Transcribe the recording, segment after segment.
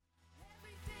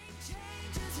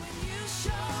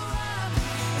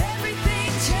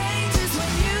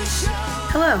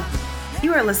Hello,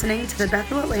 you are listening to the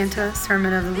Bethel Atlanta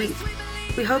Sermon of the Week.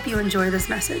 We hope you enjoy this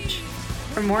message.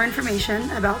 For more information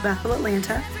about Bethel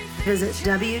Atlanta, visit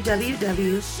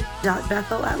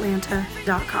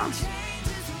www.bethelatlanta.com.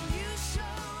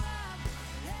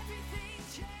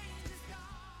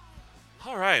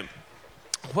 All right.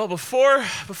 Well, before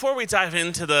we dive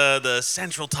into the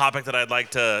central topic that I'd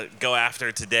like to go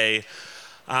after today,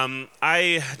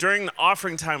 during the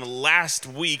offering time last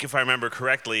week, if I remember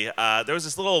correctly, there was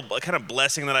this little kind of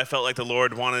blessing that I felt like the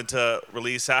Lord wanted to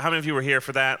release. How many of you were here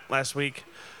for that last week?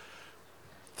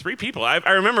 3 people. I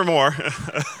remember more,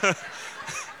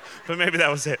 but maybe that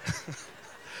was it.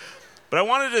 But I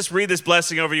wanted to just read this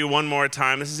blessing over you one more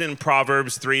time. This is in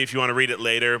Proverbs 3 if you want to read it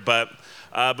later. But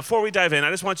before we dive in,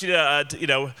 I just want you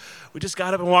to, we just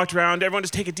got up and walked around. Everyone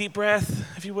just take a deep breath,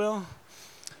 if you will,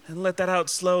 and let that out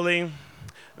slowly.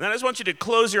 And then I just want you to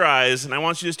close your eyes, and I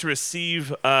want you just to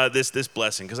receive this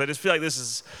blessing, because I just feel like this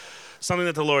is something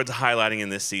that the Lord's highlighting in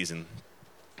this season.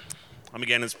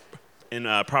 Again, it's in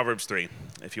Proverbs 3,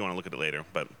 if you want to look at it later.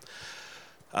 But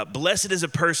blessed is a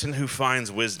person who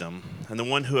finds wisdom, and the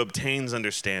one who obtains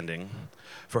understanding.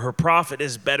 For her profit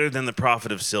is better than the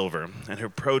profit of silver, and her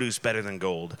produce better than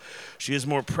gold. She is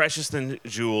more precious than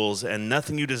jewels, and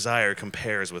nothing you desire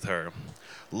compares with her.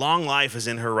 Long life is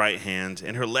in her right hand,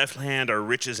 in her left hand are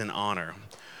riches and honor.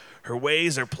 Her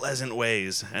ways are pleasant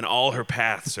ways, and all her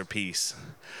paths are peace.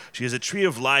 She is a tree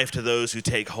of life to those who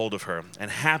take hold of her,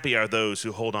 and happy are those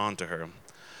who hold on to her.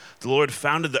 The Lord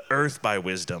founded the earth by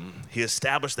wisdom. He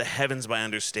established the heavens by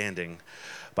understanding.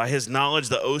 By his knowledge,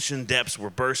 the ocean depths were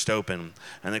burst open,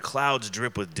 and the clouds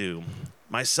drip with dew.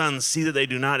 My sons, see that they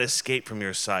do not escape from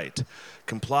your sight.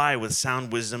 Comply with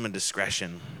sound wisdom and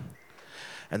discretion,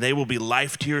 and they will be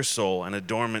life to your soul and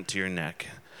adornment to your neck.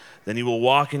 Then you will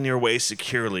walk in your way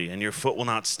securely, and your foot will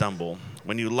not stumble.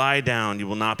 When you lie down, you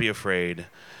will not be afraid,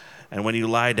 and when you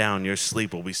lie down, your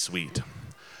sleep will be sweet.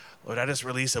 Lord, I just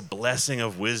release a blessing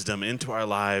of wisdom into our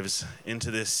lives,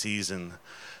 into this season,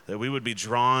 that we would be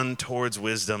drawn towards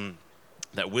wisdom,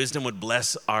 that wisdom would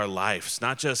bless our lives,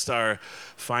 not just our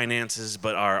finances,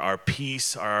 but our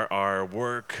peace, our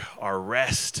work, our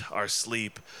rest, our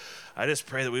sleep. I just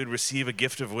pray that we would receive a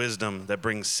gift of wisdom that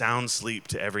brings sound sleep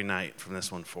to every night from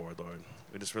this one forward, Lord.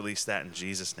 We just release that in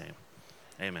Jesus' name.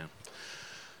 Amen.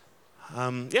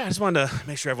 I just wanted to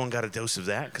make sure everyone got a dose of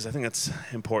that, because I think that's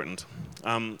important.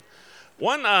 And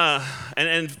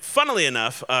funnily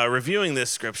enough, reviewing this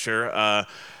scripture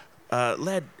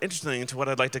led, interestingly, to what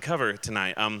I'd like to cover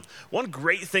tonight. One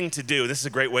great thing to do, this is a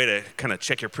great way to kind of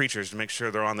check your preachers to make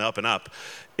sure they're on the up and up,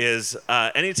 is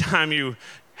anytime you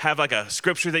have like a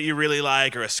scripture that you really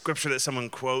like or a scripture that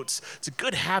someone quotes, it's a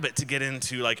good habit to get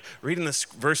into like reading the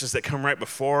verses that come right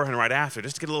before and right after,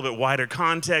 just to get a little bit wider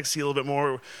context, see a little bit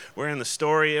more where in the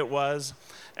story it was.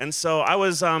 And so I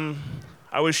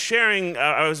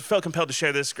felt compelled to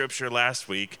share this scripture last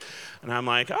week, and I'm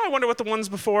like, I wonder what the ones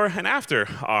before and after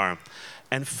are.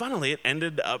 And funnily, it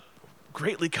ended up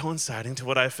greatly coinciding to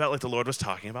what I felt like the Lord was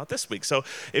talking about this week. So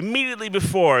immediately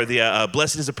before the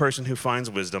blessed is a person who finds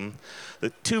wisdom, the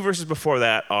 2 verses before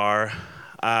that are,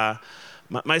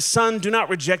 my son, do not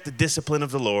reject the discipline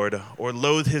of the Lord or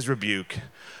loathe his rebuke.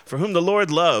 For whom the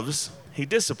Lord loves, he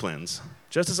disciplines,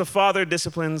 just as a father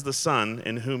disciplines the son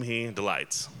in whom he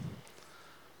delights.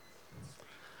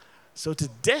 So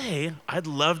today, I'd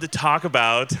love to talk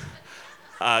about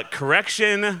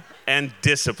correction and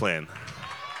discipline.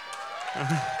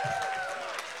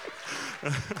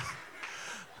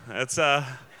 That's,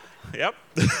 yep.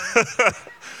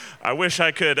 I wish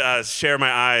I could share my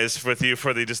eyes with you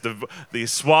for the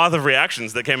swath of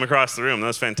reactions that came across the room. That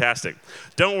was fantastic.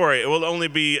 Don't worry, it will only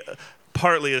be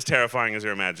partly as terrifying as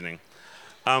you're imagining.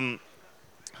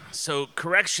 So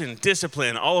correction,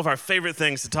 discipline, all of our favorite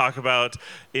things to talk about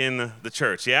in the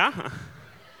church, yeah?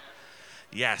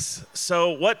 Yes.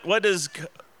 So what is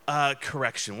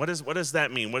correction? What does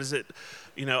that mean? What is it?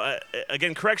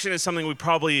 Again, correction is something we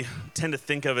probably tend to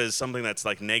think of as something that's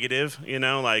like negative, and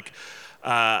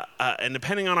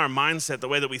depending on our mindset, the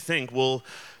way that we think, we'll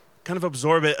kind of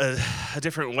absorb it a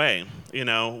different way.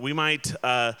 We might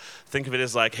think of it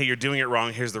as like, hey, you're doing it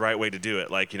wrong, here's the right way to do it.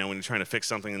 Like, when you're trying to fix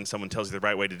something and someone tells you the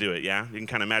right way to do it, yeah? You can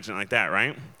kind of imagine it like that,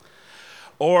 right?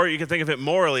 Or you can think of it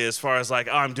morally as far as like,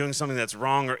 oh, I'm doing something that's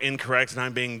wrong or incorrect and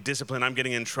I'm being disciplined, I'm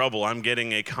getting in trouble, I'm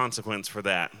getting a consequence for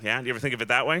that. Yeah? Do you ever think of it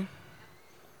that way?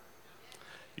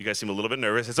 You guys seem a little bit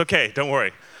nervous. It's okay, don't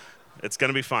worry. It's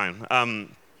gonna be fine.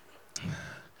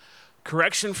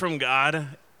 Correction from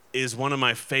God is one of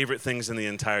my favorite things in the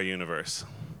entire universe.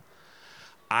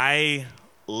 I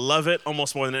love it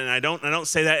almost more than, and I don't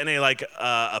say that in a like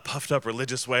a puffed up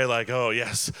religious way, like, oh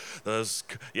yes,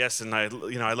 and I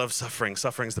love suffering.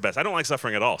 Suffering's the best. I don't like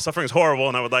suffering at all. Suffering's horrible,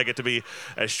 and I would like it to be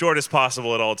as short as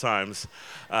possible at all times.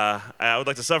 I would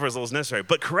like to suffer as little as necessary.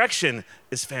 But correction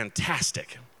is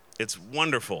fantastic. It's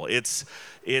wonderful. It's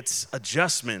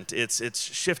adjustment. It's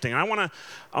shifting. And I want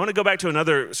to go back to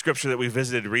another scripture that we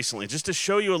visited recently, just to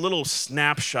show you a little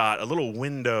snapshot, a little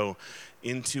window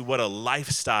into what a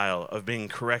lifestyle of being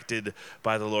corrected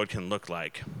by the Lord can look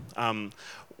like.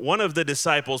 One of the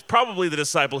disciples, probably the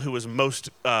disciple who was most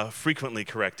frequently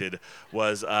corrected,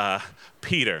 was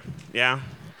Peter. Yeah,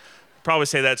 probably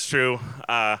say that's true.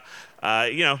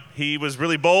 He was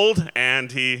really bold,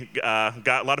 and he got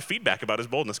a lot of feedback about his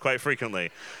boldness quite frequently.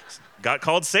 Got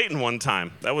called Satan one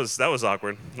time. That was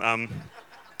awkward.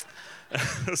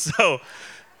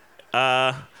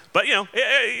 But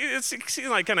it seemed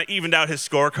like kind of evened out his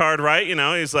scorecard, right?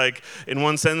 He's like, in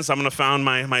one sentence, I'm going to found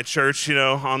my church,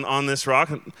 on this rock.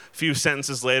 A few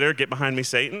sentences later, get behind me,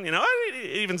 Satan. It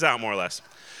evens out more or less.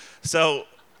 So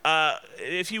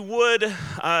if you would,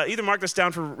 either mark this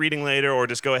down for reading later or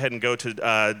just go ahead and go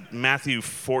to Matthew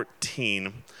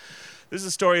 14. This is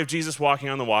the story of Jesus walking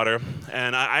on the water.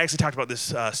 And I actually talked about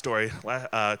this story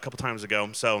a couple times ago.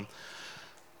 So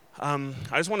I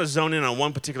just want to zone in on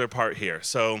one particular part here.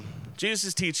 So Jesus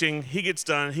is teaching. He gets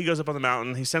done. He goes up on the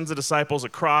mountain. He sends the disciples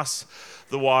across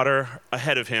the water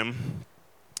ahead of him.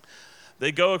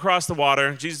 They go across the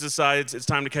water. Jesus decides it's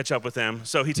time to catch up with them.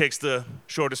 So he takes the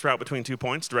shortest route between 2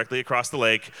 points, directly across the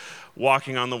lake,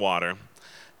 walking on the water.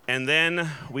 And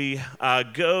then we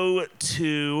go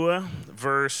to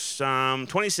verse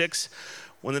 26.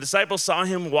 When the disciples saw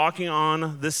him walking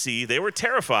on the sea, they were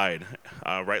terrified,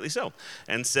 rightly so,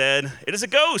 and said, "It is a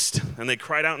ghost!" And they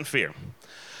cried out in fear.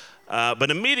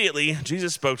 But immediately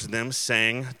Jesus spoke to them,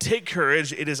 saying, "Take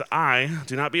courage, it is I,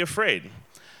 do not be afraid."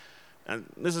 And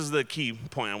this is the key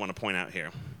point I want to point out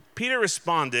here. Peter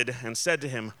responded and said to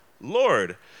him,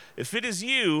 "Lord, if it is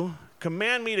you,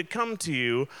 command me to come to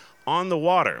you on the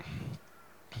water."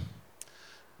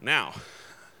 Now,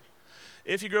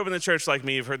 if you grew up in the church like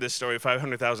me, you've heard this story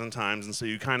 500,000 times, and so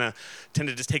you kind of tend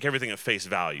to just take everything at face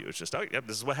value. It's just, oh, yep,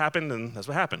 this is what happened, and that's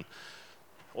what happened.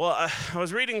 Well, I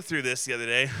was reading through this the other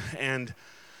day, and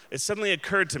it suddenly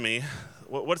occurred to me,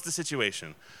 what's the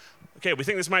situation? Okay, we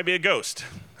think this might be a ghost.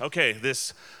 Okay,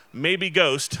 this maybe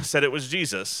ghost said it was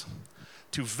Jesus.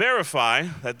 To verify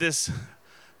that this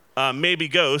maybe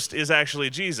ghost is actually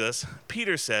Jesus,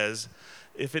 Peter says,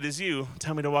 "If it is you,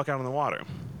 tell me to walk out on the water."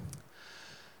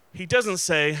 He doesn't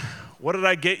say, "What did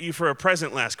I get you for a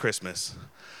present last Christmas?"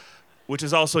 Which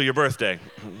is also your birthday.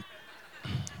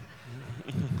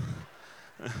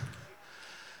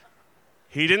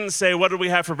 He didn't say, "What did we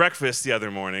have for breakfast the other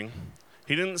morning?"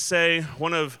 He didn't say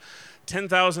one of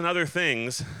 10,000 other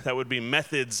things that would be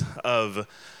methods of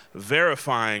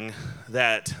verifying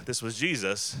that this was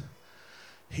Jesus.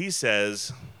 He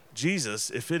says, "Jesus,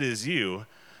 if it is you,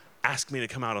 ask me to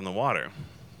come out on the water."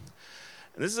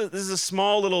 And this is a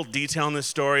small little detail in this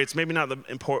story. It's maybe not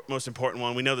the most important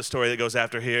one. We know the story that goes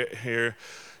after here.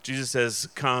 Jesus says,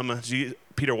 "Come."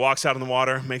 Peter walks out on the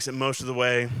water, makes it most of the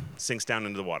way, sinks down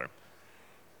into the water.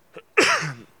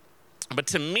 But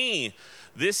to me,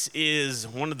 this is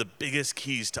one of the biggest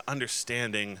keys to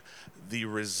understanding the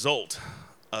result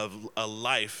of a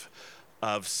life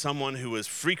of someone who was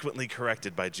frequently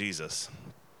corrected by Jesus.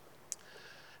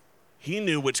 He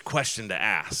knew which question to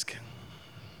ask.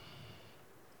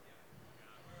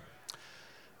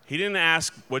 He didn't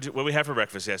ask, what we had for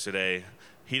breakfast yesterday?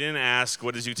 He didn't ask,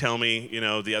 what did you tell me,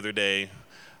 the other day,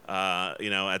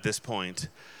 at this point.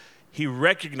 He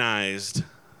recognized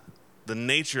the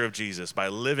nature of Jesus by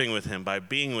living with him, by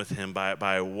being with him,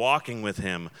 by walking with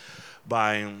him,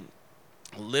 by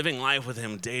living life with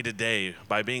him day to day,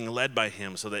 by being led by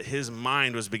him, so that his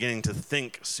mind was beginning to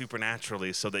think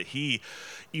supernaturally, so that he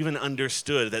even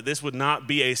understood that this would not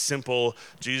be a simple,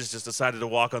 Jesus just decided to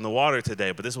walk on the water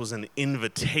today, but this was an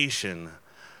invitation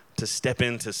to step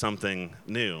into something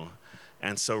new.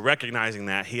 And so recognizing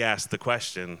that, he asked the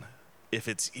question, "If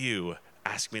it's you,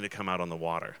 ask me to come out on the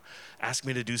water. Ask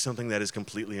me to do something that is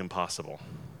completely impossible."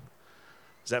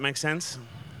 Does that make sense?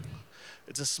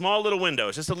 It's a small little window.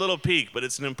 It's just a little peek, but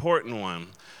it's an important one.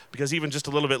 Because even just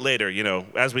a little bit later,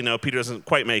 as we know, Peter doesn't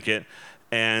quite make it.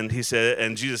 And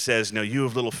Jesus says, "You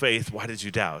have little faith, why did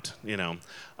you doubt?"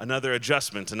 Another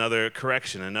adjustment, another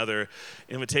correction, another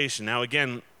invitation. Now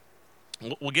again,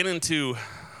 we'll get into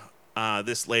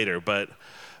this later, but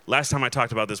last time I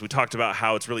talked about this, we talked about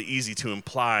how it's really easy to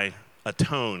imply a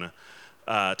tone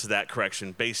to that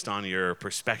correction based on your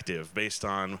perspective, based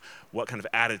on what kind of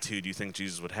attitude you think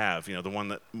Jesus would have. You know, the one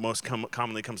that most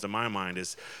commonly comes to my mind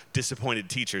is disappointed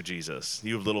teacher Jesus.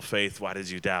 You have little faith, why did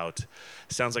you doubt?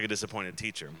 Sounds like a disappointed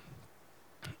teacher.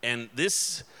 And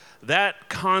that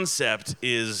concept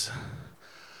is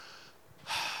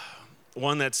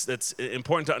one that's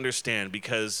important to understand,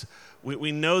 because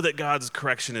we know that God's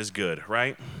correction is good,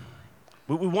 right?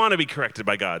 We want to be corrected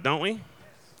by God, don't we?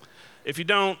 If you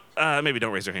don't, maybe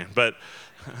don't raise your hand, but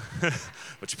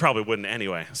you probably wouldn't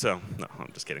anyway. So no,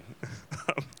 I'm just kidding.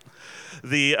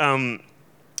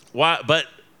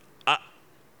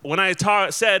 When I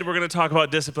said we're going to talk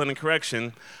about discipline and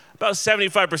correction, about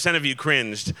 75% of you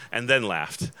cringed and then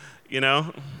laughed. You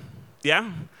know,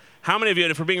 yeah. How many of you, and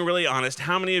if we're being really honest,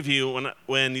 how many of you,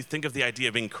 when you think of the idea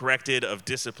of being corrected, of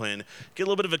discipline, get a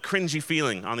little bit of a cringy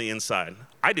feeling on the inside?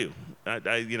 I do.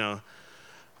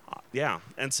 Yeah.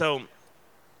 And so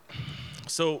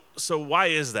why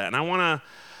is that? And I want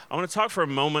to talk for a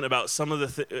moment about some of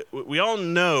the we all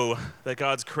know that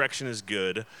God's correction is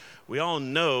good. We all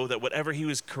know that whatever he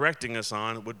was correcting us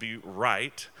on would be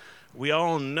right. We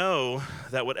all know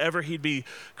that whatever he'd be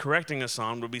correcting us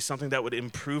on would be something that would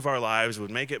improve our lives, would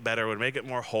make it better, would make it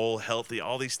more whole, healthy,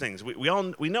 all these things. We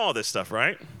know all this stuff,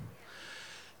 right?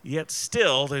 Yet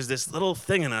still, there's this little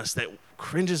thing in us that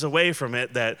cringes away from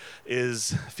it, that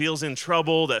feels in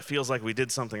trouble, that feels like we did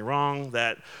something wrong,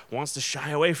 that wants to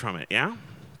shy away from it, yeah?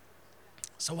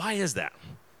 So why is that?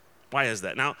 Why is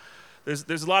that? Now, there's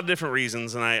a lot of different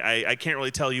reasons, and I can't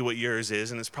really tell you what yours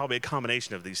is, and it's probably a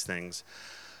combination of these things.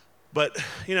 But,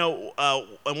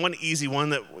 one easy one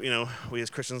that, we as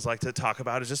Christians like to talk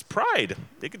about is just pride.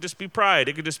 It could just be pride.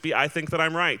 It could just be, I think that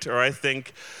I'm right, or I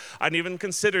think I didn't even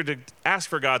consider to ask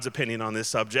for God's opinion on this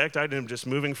subject. I'm just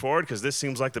moving forward because this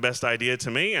seems like the best idea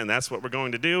to me, and that's what we're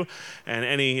going to do. And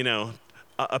any,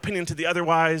 opinion to the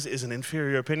otherwise is an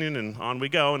inferior opinion, and on we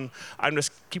go. And I'm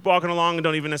just keep walking along and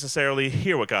don't even necessarily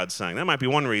hear what God's saying. That might be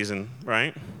one reason,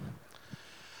 right?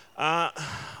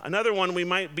 Another one, we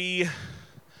might be...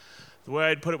 The way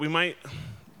I'd put it, we might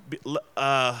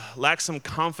lack some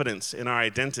confidence in our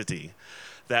identity.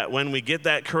 That when we get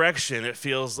that correction, it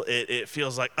feels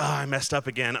like, oh, I messed up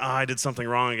again. Oh, I did something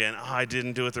wrong again. Oh, I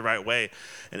didn't do it the right way.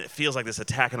 And it feels like this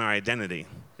attack on our identity.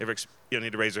 You don't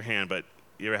need to raise your hand, but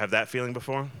you ever have that feeling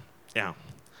before? Yeah.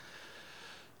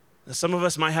 Some of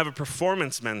us might have a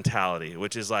performance mentality,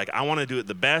 which is like, I want to do it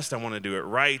the best. I want to do it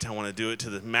right. I want to do it to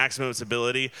the maximum of its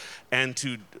ability.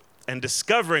 And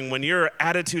discovering when your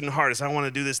attitude and heart is, I want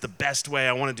to do this the best way,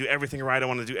 I want to do everything right, I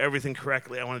want to do everything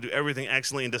correctly, I want to do everything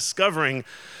excellently, and discovering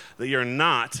that you're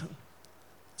not,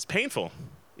 it's painful.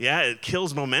 Yeah, it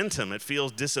kills momentum. It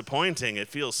feels disappointing. It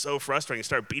feels so frustrating. You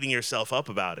start beating yourself up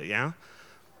about it, yeah?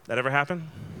 That ever happen?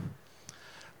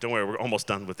 Don't worry, we're almost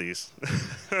done with these.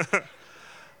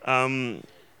 Some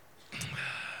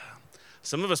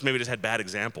of us maybe just had bad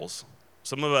examples.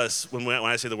 Some of us, when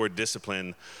I say the word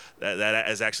discipline, that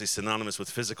is actually synonymous with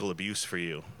physical abuse for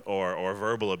you, or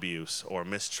verbal abuse, or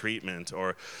mistreatment,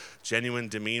 or genuine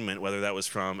demeanment, whether that was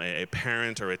from a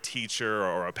parent or a teacher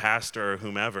or a pastor or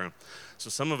whomever. So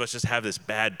some of us just have this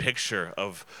bad picture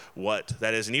of what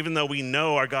that is. And even though we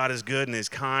know our God is good and is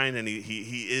kind and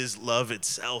he is love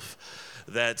itself,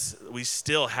 that we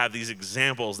still have these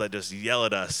examples that just yell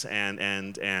at us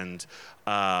and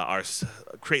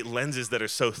create lenses that are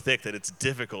so thick that it's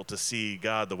difficult to see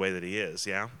God the way that he is,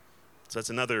 yeah? So that's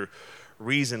another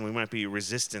reason we might be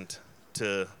resistant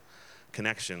to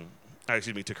correction.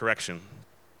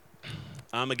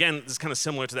 Again, this is kind of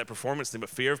similar to that performance thing, but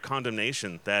fear of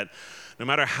condemnation, that no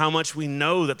matter how much we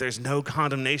know that there's no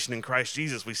condemnation in Christ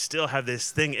Jesus, we still have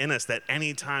this thing in us that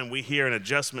anytime we hear an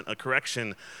adjustment, a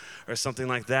correction, or something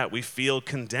like that, we feel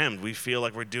condemned. We feel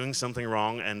like we're doing something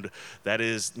wrong, and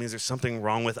means there's something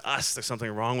wrong with us. There's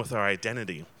something wrong with our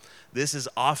identity. This is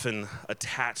often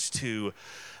attached to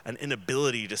an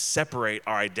inability to separate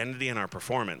our identity and our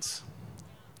performance.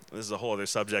 This is a whole other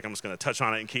subject. I'm just going to touch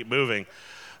on it and keep moving.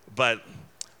 But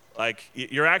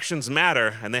your actions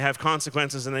matter, and they have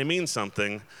consequences, and they mean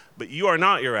something, but you are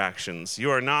not your actions. You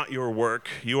are not your work.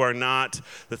 You are not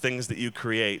the things that you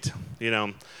create.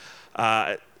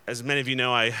 As many of you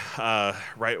know, I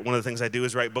write. One of the things I do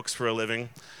is write books for a living.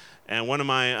 And one of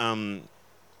my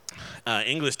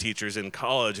English teachers in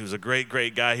college, who was a great,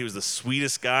 great guy, he was the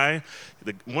sweetest guy,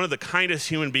 one of the kindest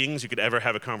human beings you could ever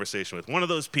have a conversation with. One of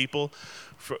those people,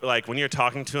 when you're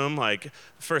talking to him, the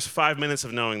first 5 minutes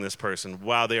of knowing this person,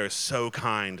 wow, they are so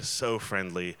kind, so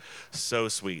friendly, so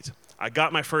sweet. I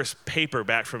got my first paper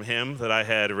back from him that I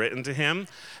had written to him,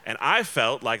 and I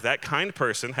felt like that kind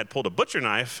person had pulled a butcher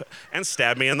knife and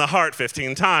stabbed me in the heart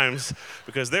 15 times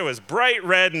because there was bright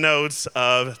red notes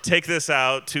of take this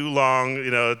out, too long,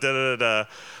 da-da-da-da.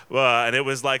 And it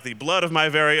was like the blood of my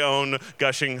very own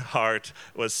gushing heart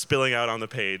was spilling out on the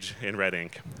page in red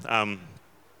ink. And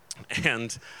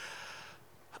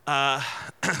I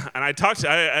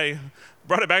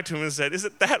brought it back to him and said, "Is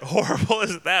it that horrible?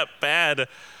 Is it that bad?"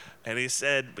 And he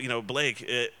said, "Blake,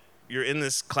 you're in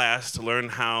this class to learn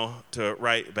how to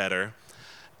write better.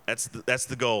 That's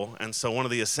the goal. And so one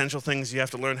of the essential things you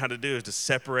have to learn how to do is to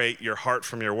separate your heart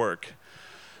from your work."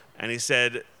 And he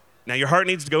said, "Now your heart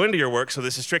needs to go into your work, so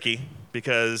this is tricky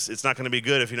because it's not going to be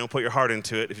good if you don't put your heart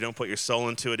into it, if you don't put your soul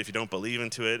into it, if you don't believe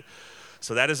into it.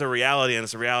 So that is a reality, and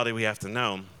it's a reality we have to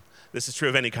know. This is true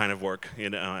of any kind of work,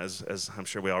 as I'm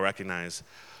sure we all recognize.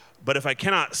 But if I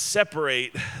cannot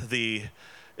separate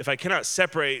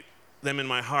them in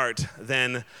my heart,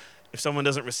 then if someone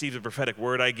doesn't receive the prophetic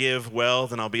word I give, well,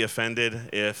 then I'll be offended.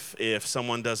 If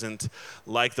someone doesn't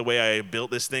like the way I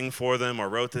built this thing for them or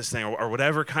wrote this thing or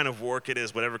whatever kind of work it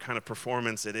is, whatever kind of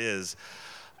performance it is,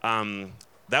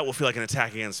 that will feel like an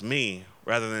attack against me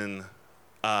rather than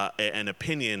an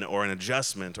opinion or an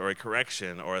adjustment or a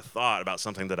correction or a thought about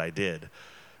something that I did."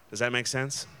 Does that make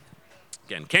sense?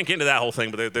 Again, can't get into that whole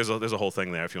thing, but there's a whole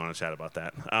thing there if you want to chat about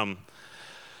that.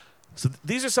 So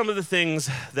these are some of the things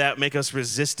that make us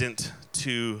resistant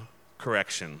to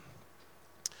correction.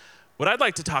 What I'd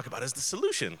like to talk about is the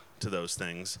solution to those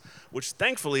things, which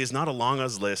thankfully is not as long a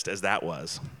list as that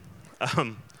was.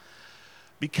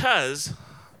 Because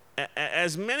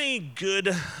as many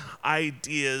good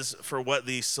ideas for what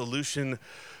the solution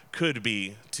could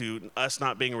be to us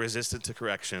not being resistant to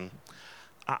correction,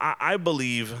 I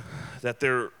believe that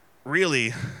there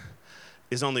really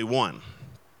is only one.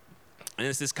 And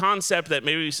it's this concept that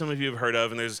maybe some of you have heard of,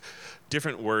 and there's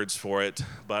different words for it,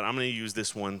 but I'm going to use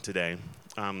this one today.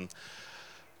 You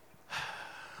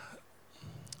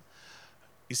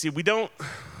see, we don't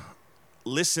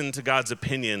listen to God's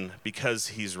opinion because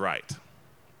he's right.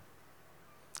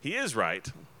 He is right.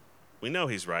 We know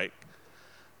he's right.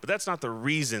 But that's not the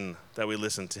reason that we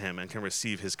listen to him and can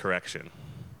receive his correction.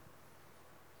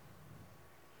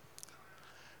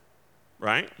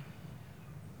 Right?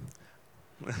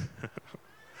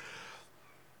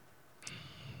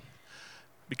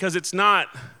 Because it's not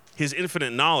his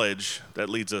infinite knowledge that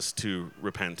leads us to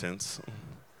repentance.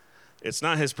 It's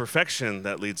not his perfection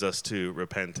that leads us to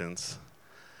repentance.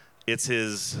 It's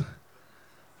his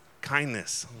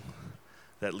kindness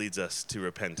that leads us to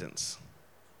repentance.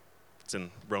 It's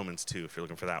in Romans 2, if you're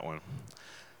looking for that one.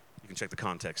 You can check the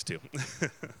context, too.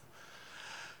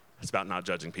 It's about not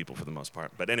judging people for the most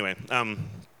part. But anyway,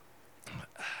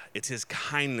 it's his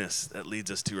kindness that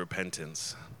leads us to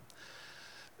repentance.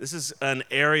 This is an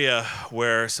area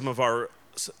where some of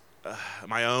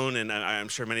my own, and I'm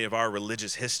sure many of our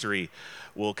religious history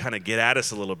will kind of get at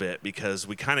us a little bit, because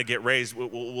we kind of get raised,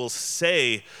 we'll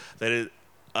say that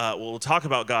we'll talk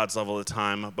about God's love all the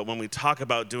time, but when we talk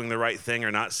about doing the right thing or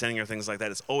not sinning or things like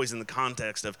that, it's always in the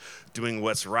context of doing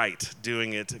what's right,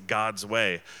 doing it God's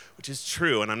way, which is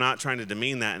true, and I'm not trying to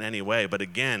demean that in any way, but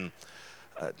again,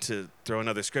 to throw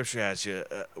another scripture at you,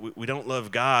 we don't love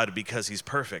God because he's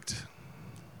perfect.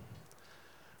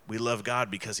 We love God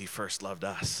because he first loved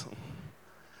us.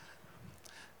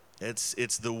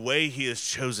 It's the way he has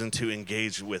chosen to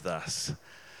engage with us.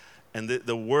 And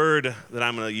the word that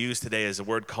I'm going to use today is a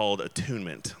word called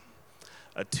attunement.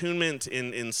 Attunement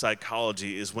in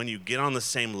psychology is when you get on the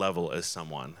same level as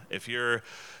someone. If you're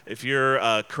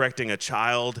correcting a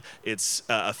child, it's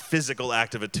a physical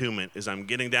act of attunement. Is I'm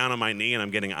getting down on my knee and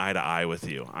I'm getting eye to eye with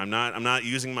you. I'm not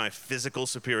using my physical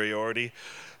superiority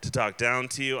to talk down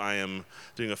to you. I am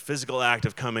doing a physical act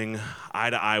of coming eye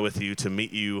to eye with you to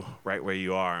meet you right where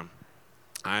you are.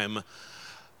 I'm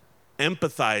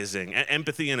empathizing.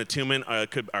 Empathy and attunement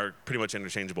are pretty much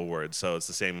interchangeable words, so it's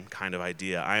the same kind of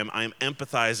idea. I'm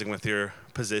empathizing with your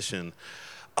position.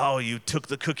 Oh, you took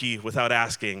the cookie without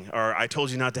asking, or I told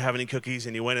you not to have any cookies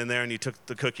and you went in there and you took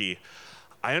the cookie.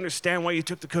 I understand why you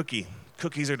took the cookie.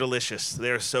 Cookies are delicious.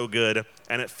 They're so good,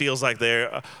 and it feels like they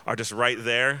are just right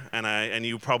there, and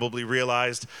you probably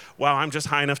realized, wow, I'm just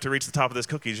high enough to reach the top of this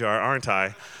cookie jar, aren't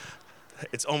I?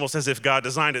 It's almost as if God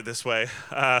designed it this way.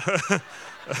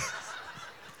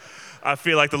 I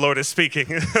feel like the Lord is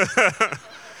speaking,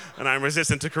 and I'm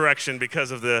resistant to correction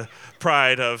because of the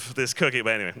pride of this cookie.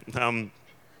 But anyway,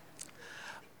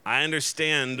 I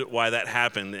understand why that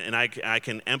happened, and I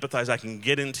can empathize. I can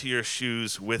get into your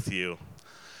shoes with you.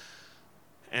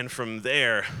 And from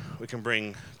there, we can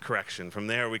bring correction. From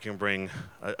there, we can bring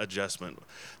adjustment.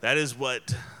 That is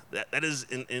what, that is,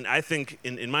 I think,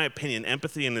 in my opinion,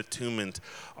 empathy and attunement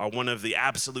are one of the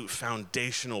absolute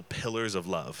foundational pillars of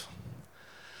love.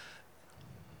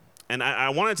 And I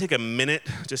want to take a minute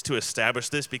just to establish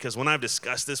this, because when I've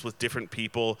discussed this with different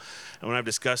people, and when I've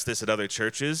discussed this at other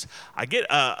churches, I get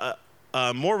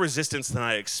more resistance than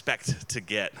I expect to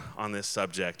get on this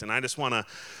subject. And I just want to,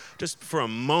 just for a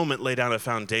moment, lay down a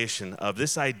foundation of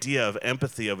this idea of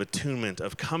empathy, of attunement,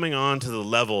 of coming on to the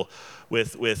level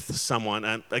with someone.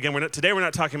 And again, today we're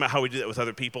not talking about how we do that with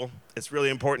other people. It's really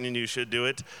important and you should do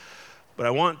it. But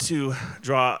I want to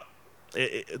draw,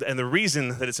 and the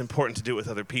reason that it's important to do it with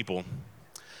other people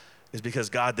is because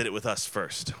God did it with us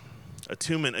first.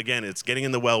 Attunement, again, it's getting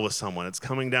in the well with someone. It's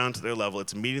coming down to their level.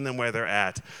 It's meeting them where they're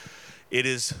at. It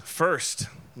is first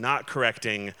not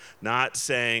correcting, not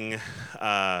saying,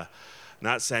 well,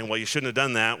 you shouldn't have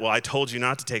done that. Well, I told you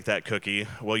not to take that cookie.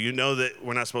 Well, you know that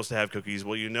we're not supposed to have cookies.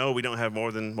 Well, you know we don't have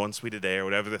more than one sweet a day, or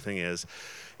whatever the thing is.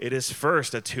 It is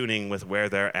first attuning with where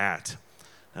they're at.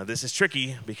 Now, this is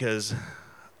tricky because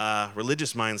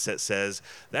religious mindset says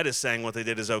that is saying what they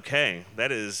did is okay.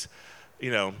 That is,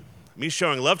 me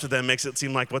showing love to them makes it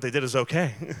seem like what they did is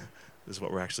okay. This is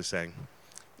what we're actually saying.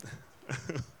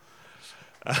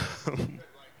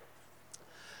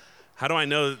 How do I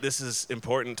know that this is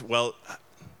important? Well,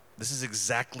 this is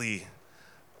exactly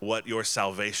what your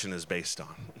salvation is based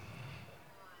on.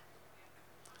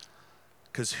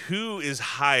 Because who's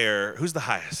the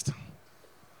highest?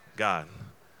 God.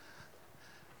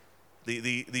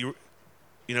 There's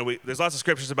lots of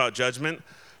scriptures about judgment.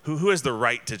 Who has the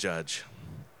right to judge?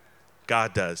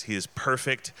 God does. He is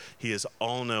perfect. He is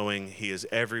all-knowing. He is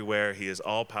everywhere. He is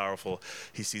all-powerful.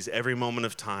 He sees every moment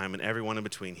of time and everyone in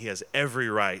between. He has every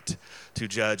right to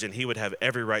judge, and he would have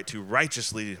every right to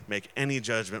righteously make any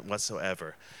judgment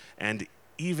whatsoever. And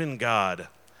even God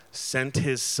sent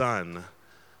his son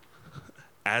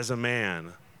as a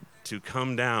man to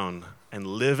come down and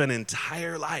live an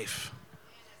entire life.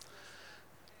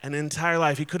 An entire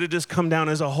life. He could have just come down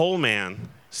as a whole man,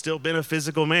 still been a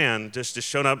physical man, just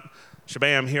shown up,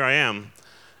 shabam, here I am.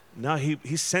 No,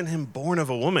 he sent him born of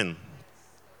a woman,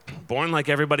 born like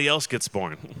everybody else gets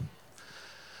born,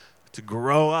 to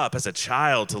grow up as a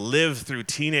child, to live through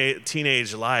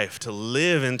teenage life, to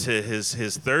live into his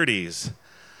 30s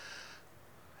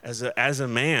as a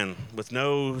man with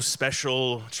no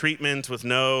special treatment, with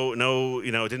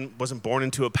wasn't born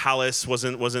into a palace,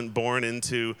 wasn't born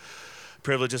into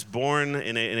privilege, just born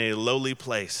in a lowly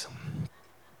place.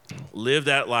 Lived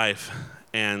that life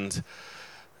and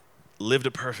lived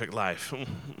a perfect life.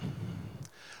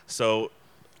 So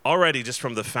already, just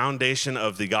from the foundation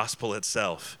of the gospel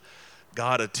itself,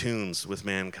 God attunes with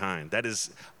mankind. That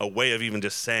is a way of even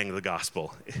just saying the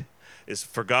gospel. Is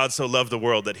for God so loved the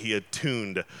world that he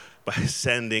attuned by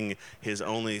sending his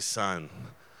only son.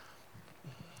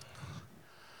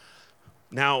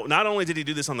 Now, not only did he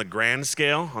do this on the grand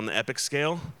scale, on the epic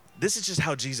scale, this is just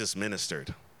how Jesus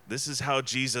ministered. This is how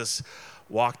Jesus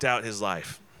walked out his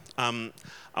life. I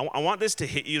want this to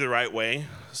hit you the right way,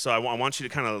 so I want you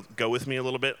to kind of go with me a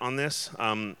little bit on this.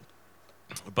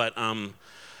 But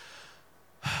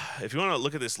if you want to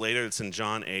look at this later, it's in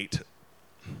John 8.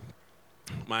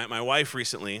 My wife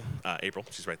recently, April,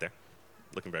 she's right there,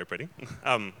 looking very pretty.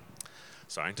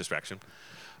 Sorry, distraction.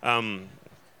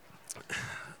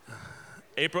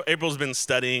 April's been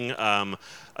studying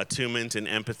attunement and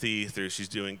empathy she's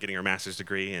getting her master's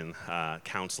degree in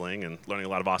counseling and learning a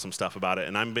lot of awesome stuff about it.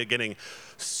 And I'm getting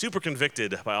super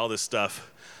convicted by all this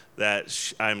stuff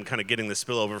that I'm kind of getting the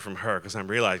spillover from her, because I'm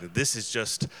realizing this is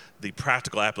just the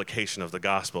practical application of the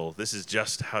gospel. This is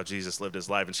just how Jesus lived his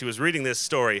life. And she was reading this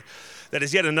story that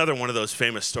is yet another one of those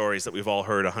famous stories that we've all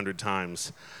heard 100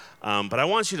 times. But I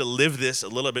want you to live this a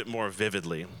little bit more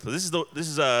vividly. So this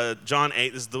is John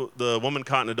 8. This is the woman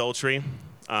caught in adultery.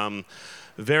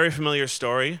 Very familiar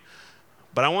story.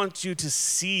 But I want you to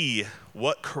see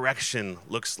what correction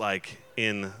looks like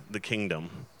in the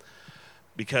kingdom,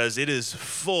 because it is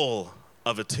full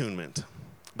of attunement.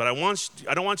 But I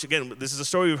don't want you, again, this is a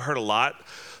story we've heard a lot,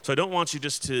 so I don't want you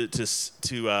just to just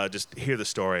hear the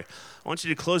story. I want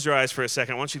you to close your eyes for a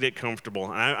second. I want you to get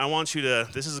comfortable. And I want you to,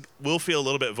 will feel a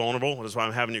little bit vulnerable, which is why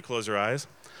I'm having you close your eyes.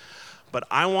 But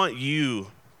I want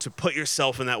you to put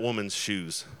yourself in that woman's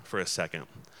shoes for a second.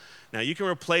 Now, you can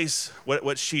replace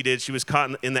what she did. She was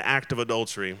caught in the act of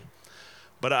adultery.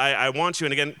 But I want you,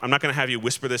 and again, I'm not going to have you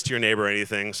whisper this to your neighbor or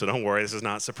anything, so don't worry. This is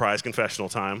not surprise confessional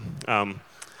time.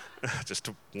 just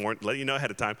to let you know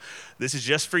ahead of time. This is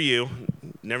just for you.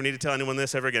 Never need to tell anyone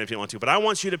this ever again if you don't want to. But I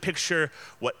want you to picture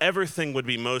whatever thing would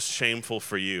be most shameful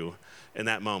for you in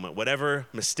that moment. Whatever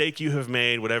mistake you have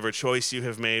made, whatever choice you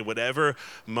have made, whatever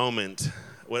moment,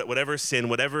 whatever sin,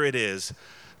 whatever it is.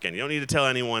 Again, you don't need to tell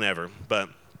anyone ever. But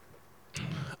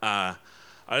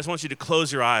I just want you to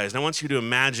close your eyes, and I want you to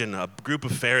imagine a group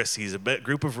of Pharisees,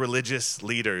 group of religious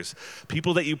leaders,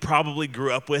 people that you probably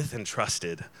grew up with and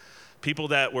trusted, people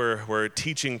that were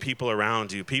teaching people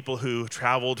around you, people who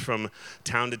traveled from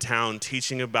town to town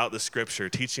teaching about the Scripture,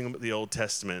 teaching about the Old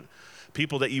Testament,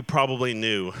 people that you probably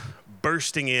knew,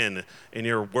 bursting in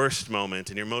your worst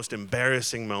moment, in your most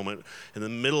embarrassing moment, in the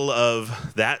middle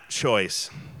of that choice,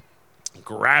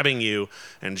 grabbing you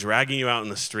and dragging you out in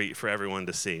the street for everyone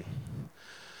to see.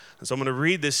 And so I'm going to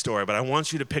read this story, but I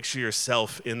want you to picture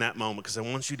yourself in that moment because I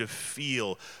want you to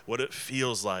feel what it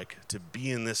feels like to be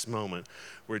in this moment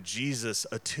where Jesus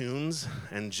attunes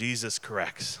and Jesus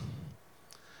corrects.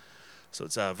 So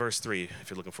it's verse 3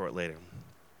 if you're looking for it later.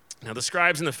 Now the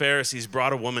scribes and the Pharisees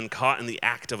brought a woman caught in the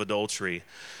act of adultery,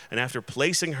 and after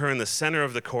placing her in the center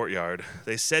of the courtyard,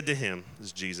 they said to him, this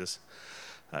is Jesus,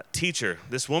 "Teacher,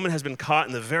 this woman has been caught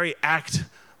in the very act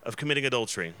of committing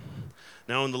adultery.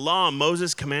 Now in the law,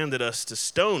 Moses commanded us to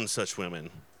stone such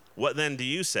women. What then do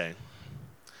you say?"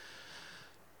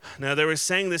 Now they were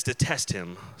saying this to test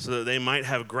him, so that they might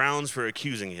have grounds for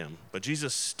accusing him. But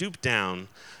Jesus stooped down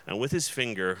and with his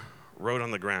finger wrote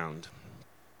on the ground.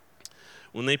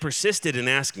 When they persisted in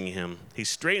asking him, he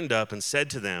straightened up and said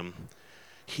to them,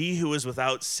 "He who is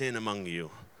without sin among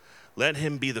you, let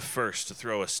him be the first to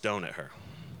throw a stone at her."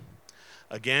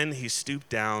 Again he stooped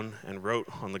down and wrote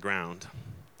on the ground.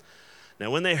 Now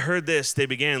when they heard this, they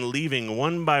began leaving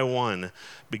one by one,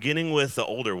 beginning with the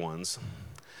older ones.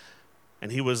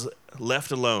 And he was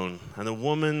left alone, and the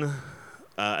woman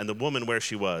where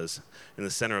she was, in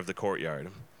the center of the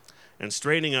courtyard. And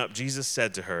straightening up, Jesus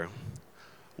said to her,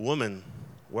 "Woman,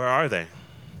 where are they?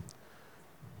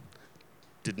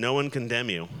 Did no one condemn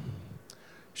you?"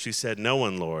 She said, "No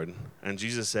one, Lord." And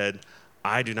Jesus said,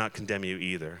 "I do not condemn you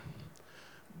either.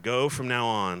 Go from now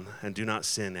on and do not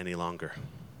sin any longer."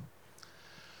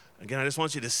 Again, I just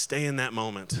want you to stay in that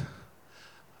moment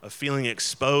of feeling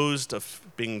exposed, of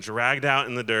being dragged out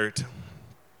in the dirt,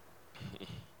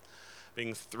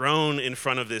 being thrown in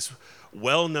front of this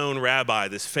well-known rabbi,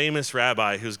 this famous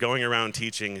rabbi who's going around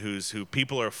teaching, who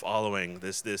people are following,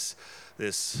 this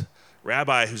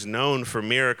rabbi who's known for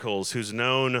miracles, who's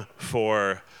known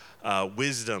for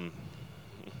wisdom.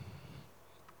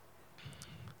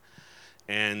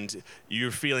 And you're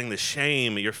feeling the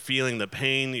shame, you're feeling the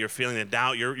pain, you're feeling the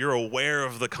doubt, you're aware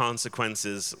of the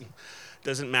consequences.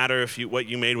 Doesn't matter if what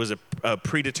you made was a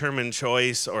predetermined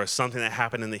choice or something that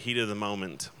happened in the heat of the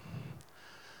moment.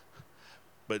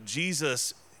 But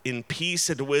Jesus, in peace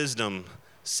and wisdom,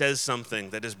 says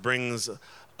something that just brings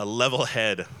a level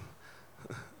head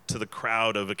to the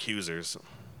crowd of accusers.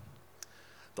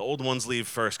 The old ones leave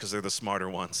first because they're the smarter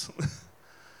ones.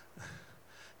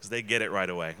 Because they get it right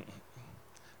away.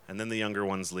 And then the younger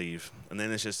ones leave. And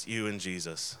then it's just you and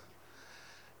Jesus.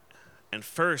 And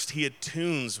first, he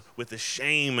attunes with the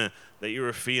shame that you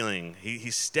were feeling. He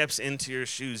steps into your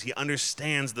shoes. He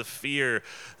understands the fear,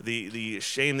 the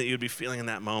shame that you'd be feeling in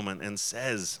that moment and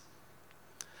says,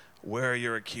 "Where are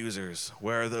your accusers?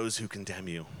 Where are those who condemn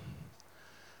you?"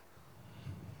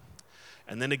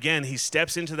 And then again, he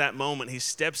steps into that moment. He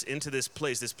steps into this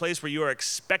place where you are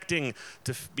expecting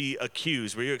to be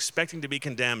accused, where you're expecting to be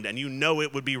condemned, and you know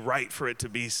it would be right for it to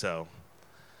be so.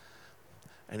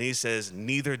 And he says,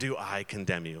 "Neither do I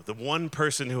condemn you." The one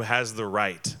person who has the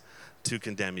right to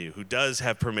condemn you, who does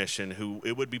have permission, who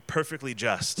it would be perfectly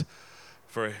just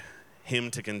for him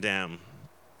to condemn.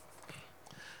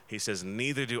 He says,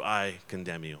 "Neither do I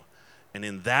condemn you." And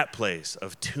in that place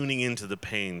of tuning into the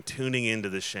pain, tuning into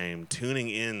the shame, tuning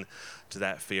in to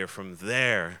that fear, from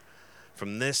there,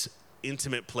 from this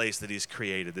intimate place that he's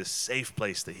created, this safe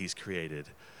place that he's created,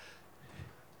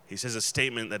 he says a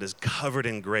statement that is covered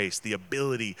in grace, the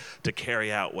ability to carry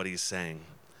out what he's saying.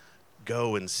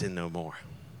 Go and sin no more.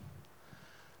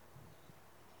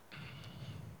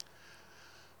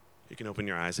 You can open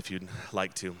your eyes if you'd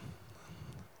like to.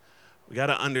 We got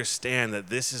to understand that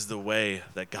this is the way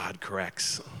that God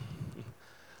corrects.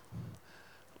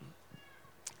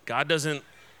 God doesn't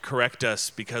correct us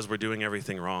because we're doing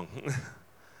everything wrong.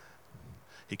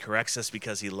 He corrects us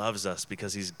because he loves us,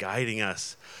 because he's guiding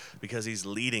us, because he's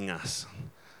leading us.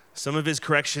 Some of his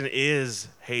correction is,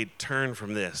 hey, turn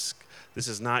from this. This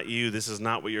is not you. This is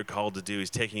not what you're called to do. He's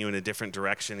taking you in a different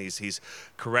direction. He's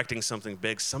correcting something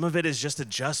big. Some of it is just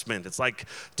adjustment. It's like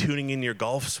tuning in your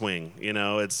golf swing. You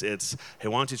know, it's hey,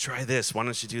 why don't you try this? Why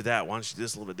don't you do that? Why don't you do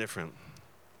this a little bit different?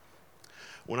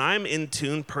 When I'm in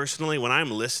tune personally, when I'm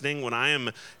listening, when I am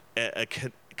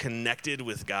connected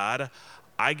with God,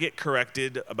 I get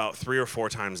corrected about 3 or 4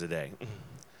 times a day.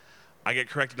 I get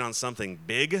corrected on something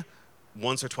big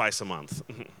once or twice a month.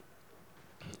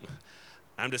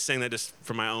 I'm just saying that just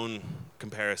for my own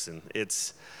comparison.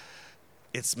 It's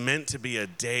meant to be a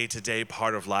day-to-day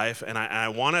part of life, and I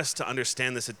want us to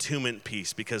understand this attunement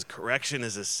piece because correction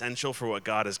is essential for what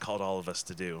God has called all of us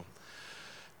to do.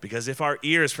 Because if our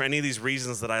ears, for any of these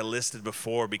reasons that I listed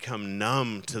before, become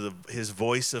numb to his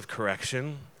voice of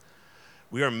correction,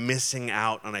 we are missing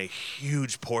out on a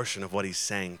huge portion of what he's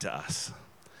saying to us.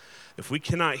 If we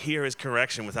cannot hear his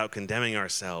correction without condemning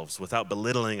ourselves, without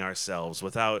belittling ourselves,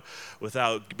 without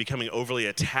becoming overly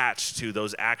attached to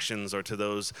those actions or to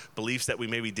those beliefs that we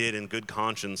maybe did in good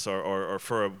conscience or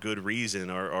for a good reason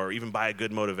or even by a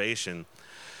good motivation,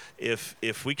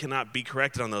 if we cannot be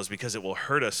corrected on those because it will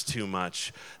hurt us too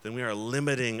much, then we are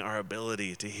limiting our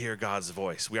ability to hear God's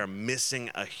voice. We are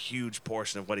missing a huge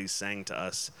portion of what he's saying to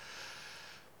us.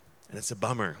 And it's a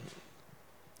bummer.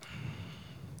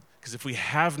 Because if we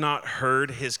have not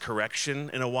heard his correction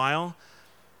in a while,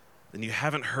 then you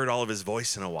haven't heard all of his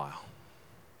voice in a while.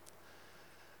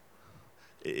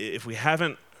 If we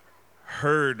haven't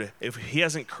heard, if he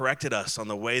hasn't corrected us on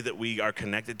the way that we are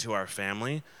connected to our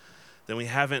family, then we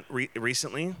haven't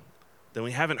recently, then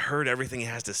we haven't heard everything he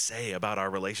has to say about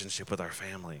our relationship with our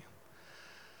family.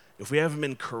 If we haven't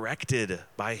been corrected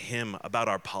by him about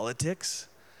our politics,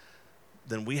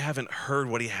 then we haven't heard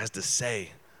what he has to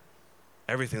say,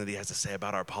 everything that he has to say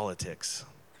about our politics.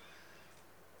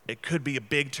 It could be a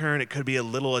big turn, it could be a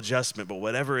little adjustment, but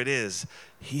whatever it is,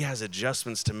 he has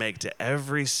adjustments to make to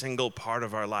every single part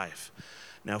of our life.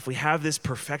 Now, if we have this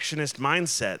perfectionist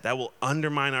mindset, that will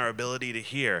undermine our ability to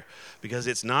hear because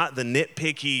it's not the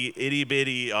nitpicky,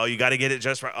 itty-bitty, oh, you got to get it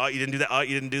just right, oh, you didn't do that, oh,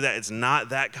 you didn't do that. It's not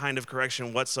that kind of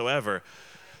correction whatsoever.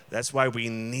 That's why we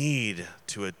need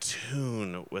to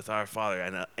attune with our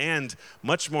Father and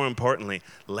much more importantly,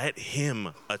 let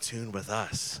him attune with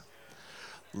us.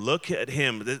 Look at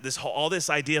him. All this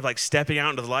idea of like stepping out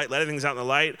into the light, letting things out in the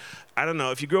light. I don't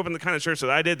know. If you grew up in the kind of church that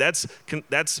I did, that's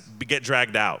get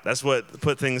dragged out. That's what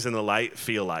put things in the light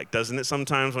feel like, doesn't it?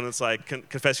 Sometimes when it's like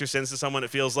confess your sins to someone, it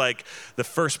feels like the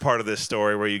first part of this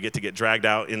story where you get dragged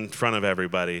out in front of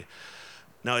everybody.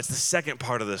 No, it's the second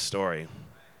part of this story.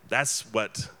 That's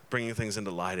what bringing things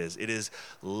into light is. It is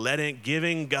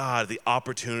giving God the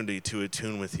opportunity to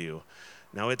attune with you.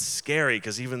 Now it's scary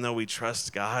because even though we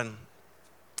trust God,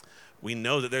 we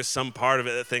know that there's some part of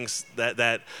it that thinks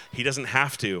that he doesn't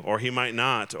have to, or he might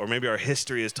not, or maybe our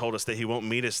history has told us that he won't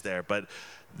meet us there. But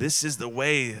this is the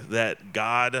way that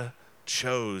God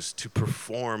chose to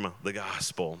perform the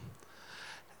gospel.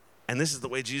 And this is the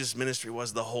way Jesus' ministry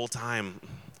was the whole time.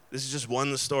 This is just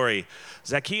one story.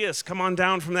 Zacchaeus, come on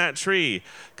down from that tree.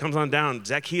 Comes on down.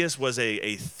 Zacchaeus was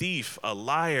a thief, a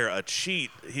liar, a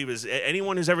cheat. He was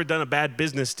anyone who's ever done a bad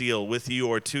business deal with you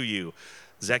or to you.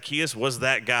 Zacchaeus was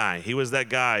that guy. He was that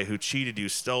guy who cheated you,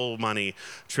 stole money,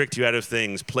 tricked you out of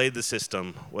things, played the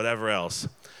system, whatever else.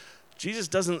 Jesus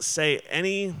doesn't say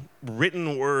any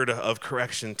written word of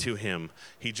correction to him.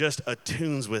 He just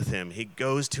attunes with him. He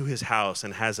goes to his house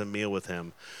and has a meal with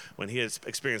him when he has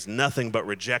experienced nothing but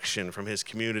rejection from his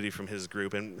community, from his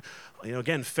group. And,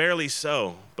 again, fairly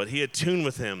so, but he attuned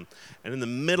with him. And in the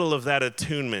middle of that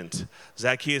attunement,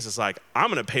 Zacchaeus is like,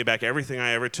 I'm going to pay back everything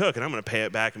I ever took, and I'm going to pay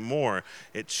it back more.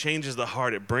 It changes the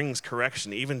heart. It brings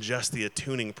correction. Even just the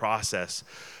attuning process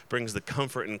brings the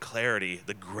comfort and clarity,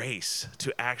 the grace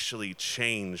to actually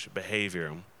change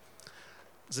behavior.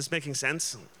 Is this making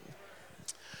sense?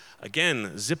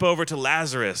 Again, zip over to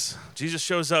Lazarus. Jesus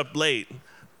shows up late.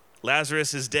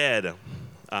 Lazarus is dead.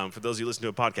 For those of you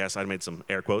listening to a podcast, I made some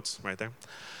air quotes right there.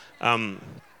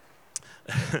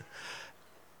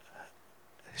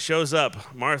 Shows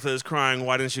up. Martha is crying,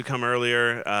 why didn't you come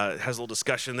earlier? Has a little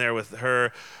discussion there with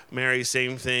her. Mary,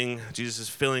 same thing. Jesus is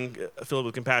filled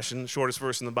with compassion. Shortest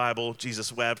verse in the Bible.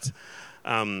 Jesus wept.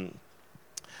 And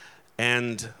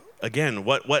again,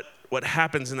 what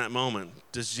happens in that moment?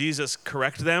 Does Jesus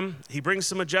correct them? He brings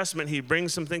some adjustment. He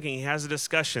brings some thinking. He has a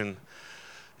discussion.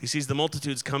 He sees the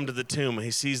multitudes come to the tomb.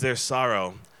 He sees their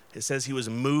sorrow. It says he was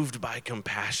moved by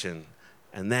compassion.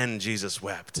 And then Jesus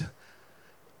wept.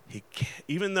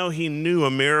 Even though he knew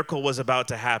a miracle was about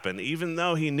to happen, even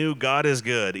though he knew God is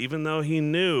good, even though he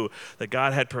knew that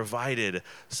God had provided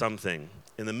something,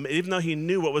 even though he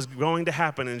knew what was going to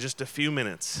happen in just a few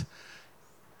minutes,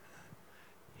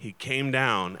 he came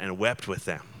down and wept with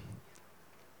them.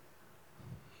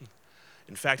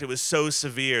 In fact, it was so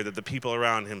severe that the people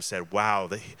around him said, wow,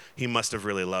 he must have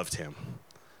really loved him.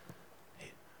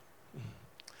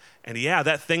 And yeah,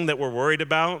 that thing that we're worried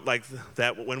about, like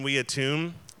that when we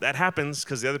attune, that happens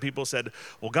because the other people said,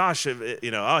 well, gosh,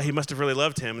 oh, he must have really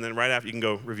loved him. And then right after, you can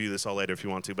go review this all later if you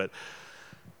want to.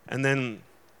 And then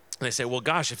they say, well,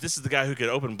 gosh, if this is the guy who could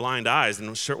open blind eyes,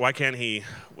 then sure, why couldn't he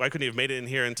have made it in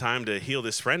here in time to heal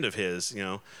this friend of his,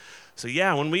 So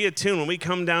yeah, when we attune, when we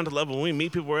come down to level, when we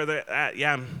meet people where they're at,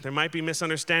 yeah, there might be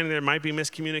misunderstanding, there might be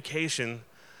miscommunication.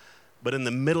 But in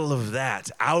the middle of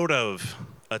that, out of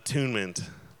attunement,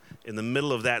 in the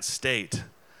middle of that state,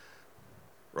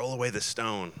 roll away the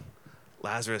stone.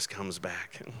 Lazarus comes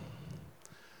back.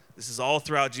 This is all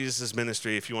throughout Jesus'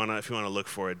 ministry. If you want to look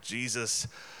for it, Jesus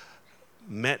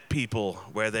met people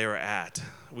where they were at.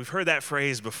 We've heard that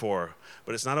phrase before,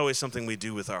 but it's not always something we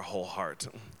do with our whole heart.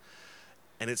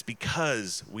 And it's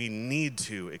because we need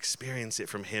to experience it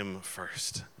from him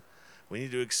first. We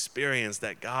need to experience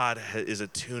that God is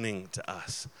attuning to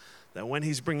us. That when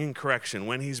he's bringing correction,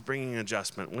 when he's bringing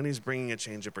adjustment, when he's bringing a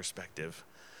change of perspective,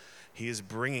 he is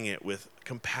bringing it with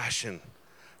compassion,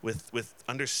 with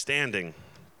understanding,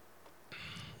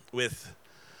 with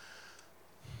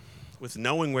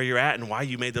knowing where you're at and why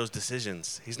you made those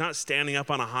decisions. He's not standing up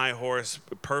on a high horse,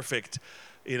 perfect,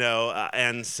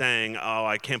 and saying, oh,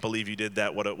 I can't believe you did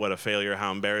that. What a failure,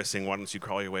 how embarrassing. Why don't you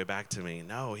crawl your way back to me?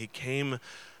 No, he came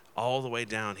all the way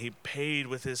down. He paid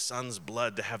with his son's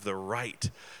blood to have the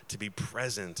right to be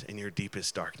present in your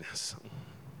deepest darkness.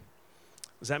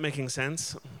 Is that making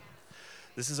sense?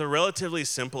 This is a relatively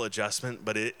simple adjustment,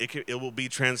 but it will be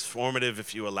transformative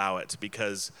if you allow it,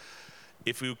 because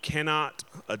if you cannot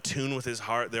attune with his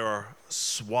heart, there are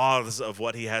swaths of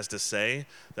what he has to say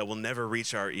that will never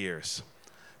reach our ears,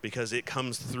 because it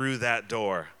comes through that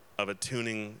door of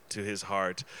attuning to his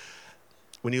heart.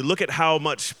 When you look at how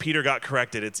much Peter got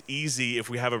corrected, it's easy, if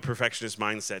we have a perfectionist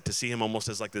mindset, to see him almost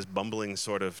as like this bumbling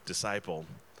sort of disciple.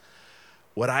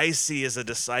 What I see is a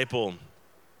disciple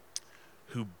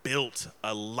who built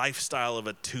a lifestyle of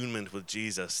attunement with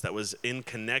Jesus that was in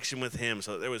connection with him,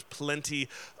 so that there was plenty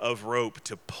of rope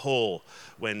to pull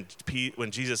when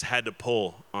Jesus had to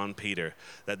pull on Peter,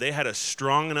 that they had a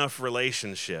strong enough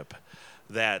relationship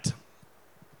that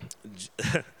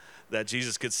that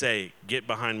Jesus could say, get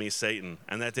behind me, Satan.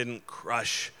 And that didn't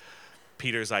crush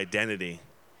Peter's identity.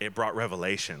 It brought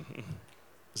revelation.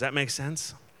 Does that make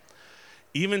sense?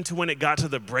 Even to when it got to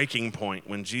the breaking point,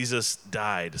 when Jesus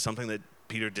died, something that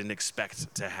Peter didn't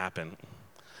expect to happen.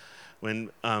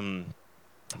 When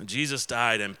Jesus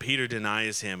died and Peter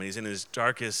denies him, and he's in his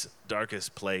darkest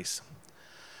place.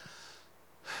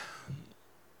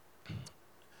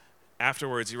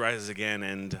 Afterwards, he rises again,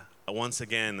 and once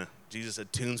again, Jesus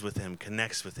attunes with him,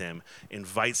 connects with him,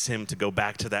 invites him to go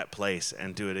back to that place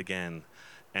and do it again,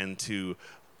 and to,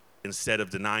 instead of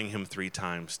denying him 3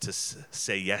 times, to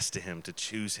say yes to him, to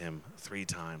choose him 3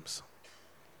 times.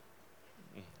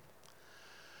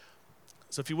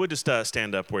 So if you would just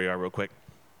stand up where you are real quick.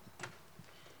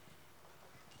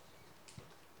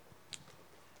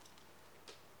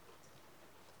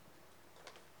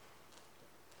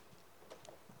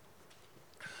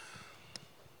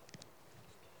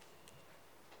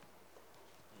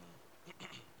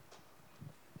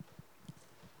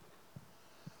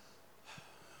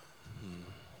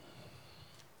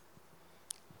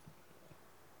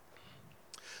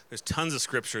 There's tons of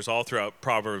scriptures all throughout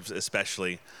Proverbs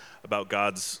especially about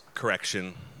God's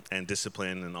correction and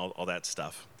discipline and all that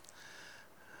stuff.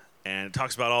 And it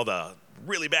talks about all the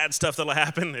really bad stuff that'll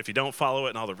happen if you don't follow it,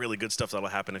 and all the really good stuff that'll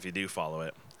happen if you do follow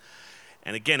it.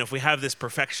 And again, if we have this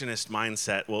perfectionist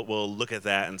mindset, we'll look at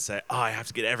that and say, oh, I have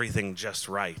to get everything just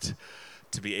right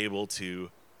to be able to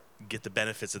get the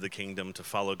benefits of the kingdom, to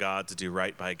follow God, to do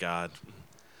right by God.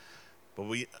 But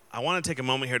I want to take a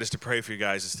moment here just to pray for you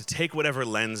guys, just to take whatever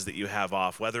lens that you have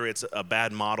off, whether it's a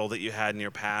bad model that you had in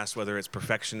your past, whether it's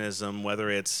perfectionism, whether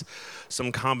it's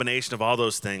some combination of all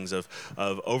those things, of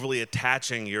overly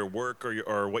attaching your work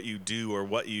or what you do or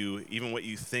what you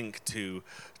think to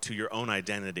your own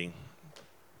identity.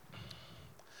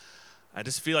 I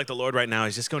just feel like the Lord right now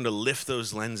is just going to lift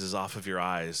those lenses off of your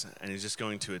eyes, and he's just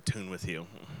going to attune with you.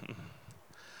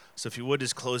 So if you would,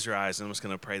 just close your eyes, and I'm just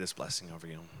going to pray this blessing over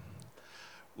you.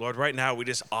 Lord, right now we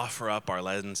just offer up our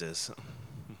lenses.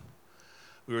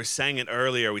 We were saying it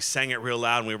earlier. We sang it real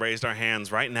loud and we raised our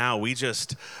hands. Right now, we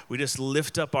just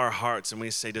lift up our hearts and we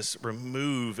say, just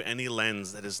remove any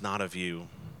lens that is not of you.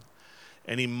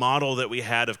 Any model that we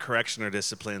had of correction or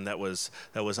discipline that was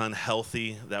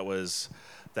unhealthy, that was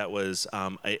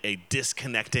a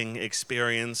disconnecting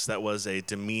experience, that was a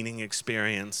demeaning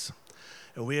experience.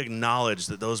 And we acknowledge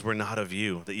that those were not of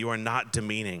you, that you are not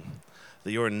demeaning,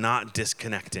 that you are not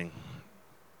disconnecting.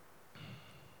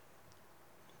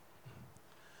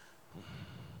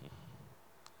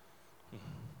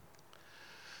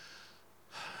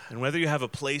 And whether you have a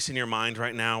place in your mind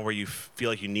right now where you feel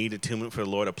like you need attunement for the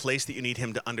Lord, a place that you need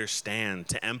him to understand,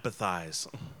 to empathize.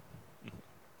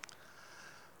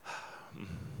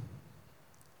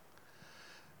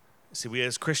 See, we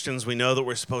as Christians, we know that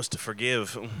we're supposed to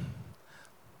forgive.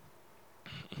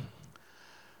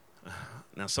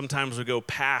 Now, sometimes we go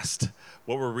past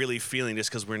what we're really feeling just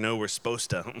because we know we're supposed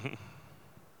to.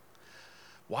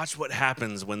 Watch what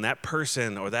happens when that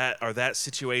person or that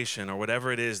situation or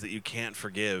whatever it is that you can't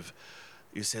forgive,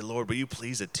 you say, Lord, will you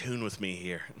please attune with me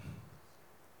here?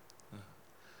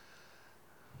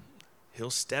 He'll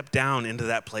step down into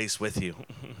that place with you.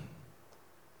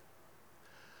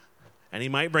 And he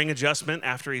might bring adjustment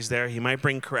after he's there. He might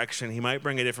bring correction. He might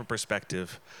bring a different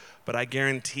perspective. But I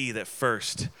guarantee that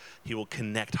first, he will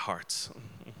connect hearts.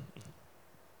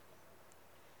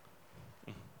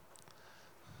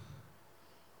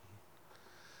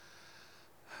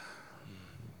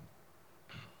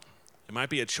 It might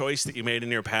be a choice that you made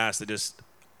in your past that just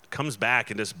comes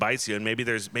back and just bites you. And maybe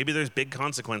there's big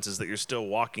consequences that you're still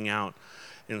walking out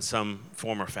in some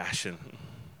form or fashion.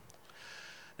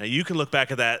 Now, you can look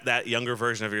back at that younger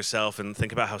version of yourself and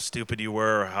think about how stupid you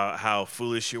were, or how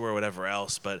foolish you were, whatever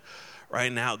else. But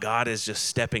right now, God is just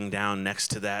stepping down next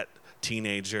to that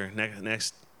teenager,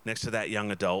 next to that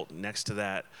young adult, next to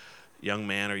that young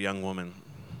man or young woman.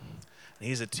 And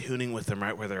he's attuning with them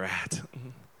right where they're at.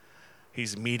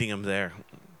 He's meeting them there.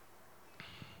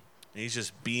 And he's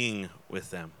just being with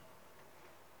them.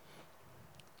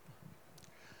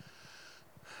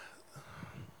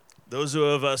 Those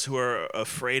of us who are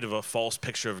afraid of a false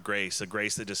picture of grace, a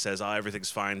grace that just says, oh, everything's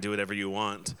fine, do whatever you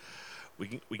want,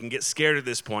 we can get scared at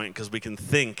this point because we can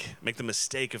make the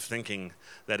mistake of thinking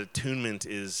that attunement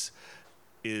is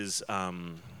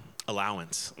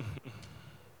allowance.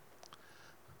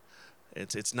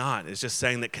 It's not. It's just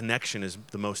saying that connection is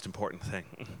the most important thing.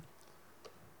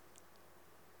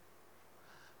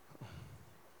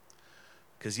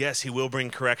 Because yes, he will bring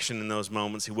correction in those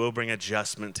moments. He will bring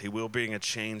adjustment. He will bring a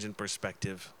change in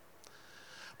perspective.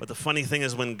 But the funny thing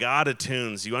is when God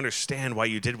attunes, you understand why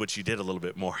you did what you did a little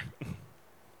bit more.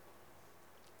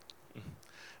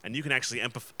 And you can actually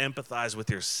empathize with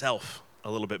yourself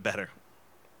a little bit better.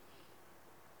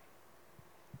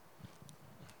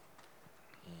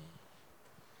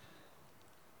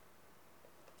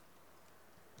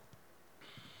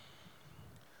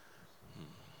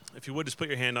 If you would, just put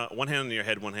your hand on, one hand on your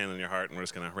head, one hand on your heart, and we're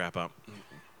just going to wrap up.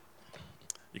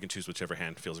 You can choose whichever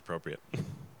hand feels appropriate.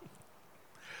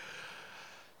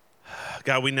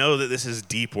 God, we know that this is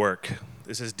deep work.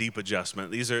 This is deep adjustment.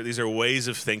 These are ways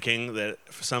of thinking that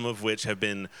some of which have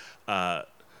been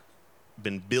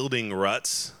building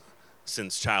ruts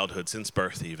since childhood, since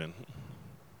birth even.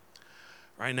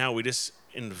 Right now, we just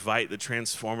invite the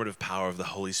transformative power of the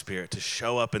Holy Spirit to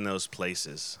show up in those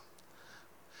places.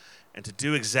 And to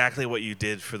do exactly what you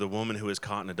did for the woman who was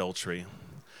caught in adultery.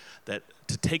 That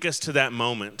to take us to that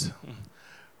moment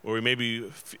where we maybe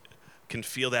can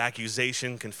feel the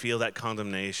accusation, can feel that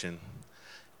condemnation.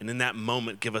 And in that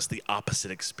moment, give us the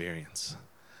opposite experience.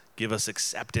 Give us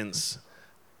acceptance.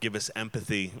 Give us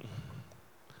empathy.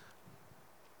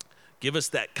 Give us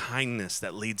that kindness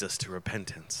that leads us to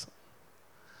repentance.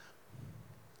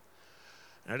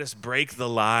 And I just break the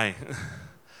lie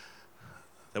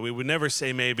that we would never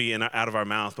say maybe out of our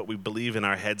mouth, but we believe in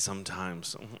our head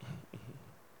sometimes.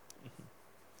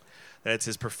 That it's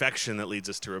his perfection that leads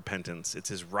us to repentance. It's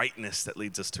his rightness that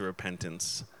leads us to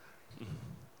repentance.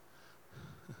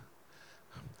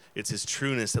 It's his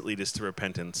trueness that leads us to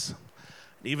repentance.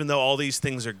 And even though all these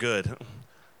things are good,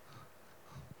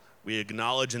 we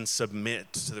acknowledge and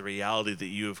submit to the reality that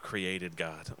you have created,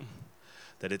 God.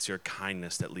 That it's your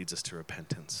kindness that leads us to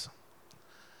repentance.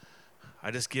 I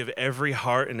just give every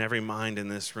heart and every mind in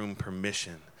this room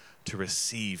permission to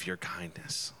receive your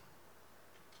kindness.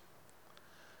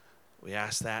 We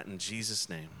ask that in Jesus'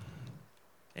 name.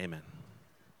 Amen.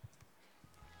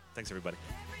 Thanks, everybody.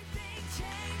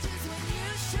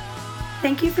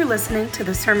 Thank you for listening to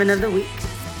the Sermon of the Week.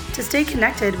 To stay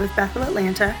connected with Bethel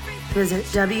Atlanta, visit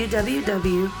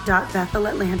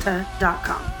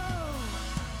www.bethelatlanta.com.